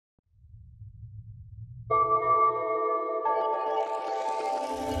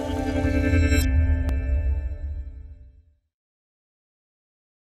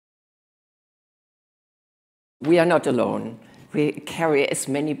We are not alone. We carry as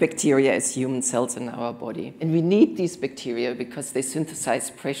many bacteria as human cells in our body. And we need these bacteria because they synthesize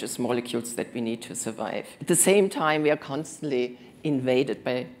precious molecules that we need to survive. At the same time, we are constantly invaded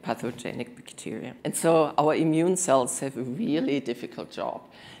by pathogenic bacteria. And so our immune cells have a really difficult job.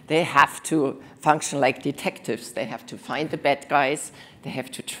 They have to function like detectives. They have to find the bad guys, they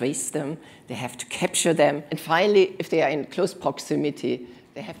have to trace them, they have to capture them, and finally, if they are in close proximity,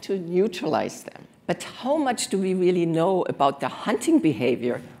 they have to neutralize them. But how much do we really know about the hunting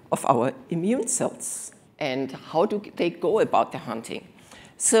behavior of our immune cells? And how do they go about the hunting?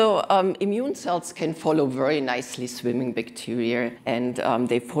 So immune cells can follow very nicely swimming bacteria, and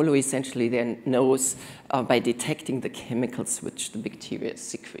they follow essentially their nose by detecting the chemicals which the bacteria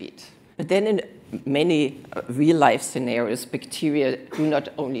secrete. But then in many real-life scenarios, bacteria do not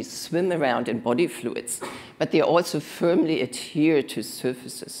only swim around in body fluids, but they also firmly adhere to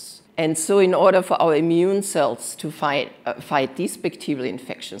surfaces. And so in order for our immune cells to fight these bacterial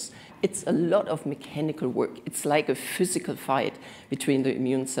infections, it's a lot of mechanical work. It's like a physical fight between the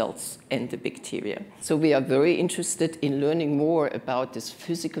immune cells and the bacteria. So we are very interested in learning more about this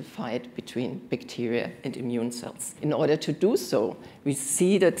physical fight between bacteria and immune cells. In order to do so, we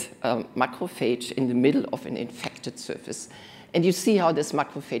seeded a macrophage in the middle of an infected surface. And you see how this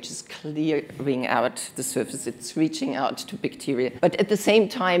macrophage is clearing out the surface. It's reaching out to bacteria. But at the same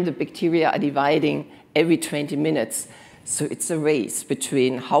time, the bacteria are dividing every 20 minutes. So it's a race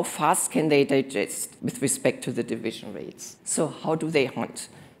between how fast can they digest with respect to the division rates. So how do they hunt?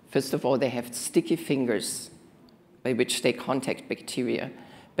 First of all, they have sticky fingers by which they contact bacteria.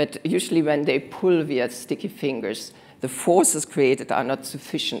 But usually when they pull via sticky fingers, the forces created are not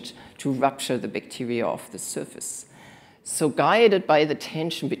sufficient to rupture the bacteria off the surface. So guided by the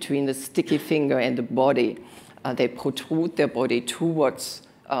tension between the sticky finger and the body, they protrude their body towards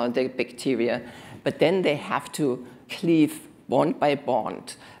the bacteria, but then they have to cleave bond by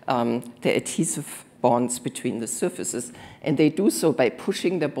bond the adhesive bonds between the surfaces. And they do so by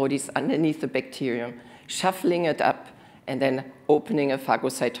pushing their bodies underneath the bacterium, shuffling it up, and then opening a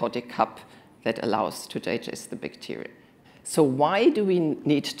phagocytotic cup that allows to digest the bacteria. So why do we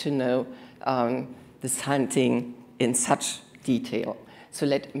need to know this hunting in such detail? So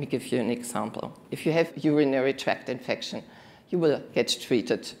let me give you an example. If you have urinary tract infection, you will get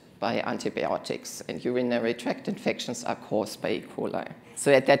treated by antibiotics, and urinary tract infections are caused by E. coli.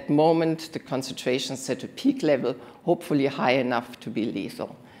 So at that moment, the concentration is at a peak level, hopefully high enough to be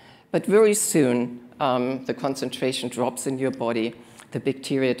lethal. But very soon, the concentration drops in your body. The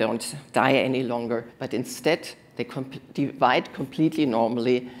bacteria don't die any longer, but instead, they divide completely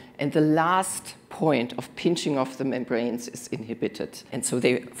normally, and the last point of pinching off the membranes is inhibited. And so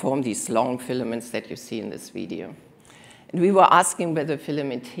they form these long filaments that you see in this video. And we were asking whether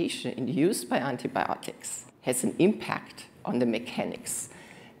filamentation induced by antibiotics has an impact on the mechanics.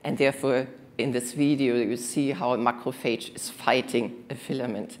 And therefore, in this video, you see how a macrophage is fighting a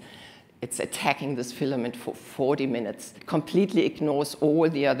filament. It's attacking this filament for 40 minutes, completely ignores all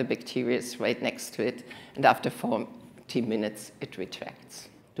the other bacteria right next to it, and after 40 minutes, it retracts.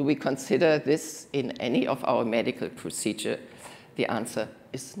 Do we consider this in any of our medical procedure? The answer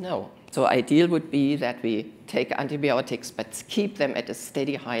is no. So ideal would be that we take antibiotics but keep them at a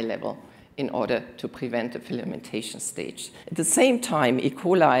steady high level in order to prevent the filamentation stage. At the same time, E.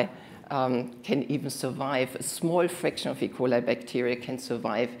 coli can even survive. A small fraction of E. coli bacteria can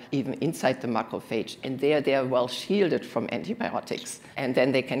survive even inside the macrophage, and they are well shielded from antibiotics. And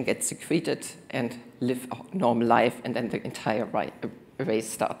then they can get secreted and live a normal life, and then the entire race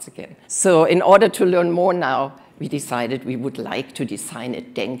starts again. So in order to learn more now, we decided we would like to design a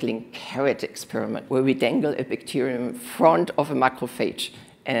dangling carrot experiment where we dangle a bacterium in front of a macrophage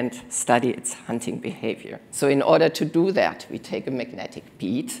and study its hunting behavior. So in order to do that, we take a magnetic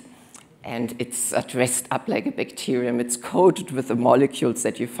bead, and it's dressed up like a bacterium. It's coated with the molecules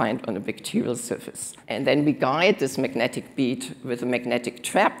that you find on a bacterial surface. And then we guide this magnetic bead with a magnetic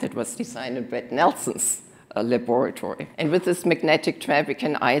trap that was designed in Brett Nelson's laboratory. And with this magnetic trap, we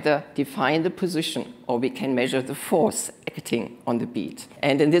can either define the position or we can measure the force acting on the bead.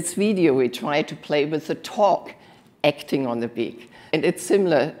 And in this video, we try to play with the torque acting on the beak. And it's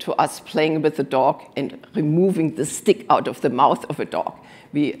similar to us playing with the dog and removing the stick out of the mouth of a dog.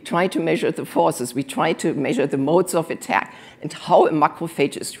 We try to measure the forces, we try to measure the modes of attack and how a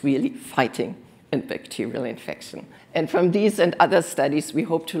macrophage is really fighting a bacterial infection. And from these and other studies, we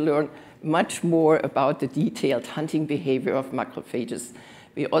hope to learn much more about the detailed hunting behavior of macrophages.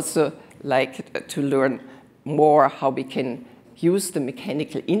 We also like to learn more how we can use the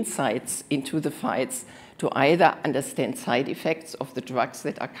mechanical insights into the fights to either understand side effects of the drugs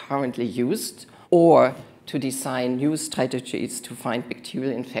that are currently used or to design new strategies to find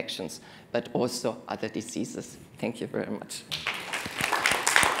bacterial infections, but also other diseases. Thank you very much.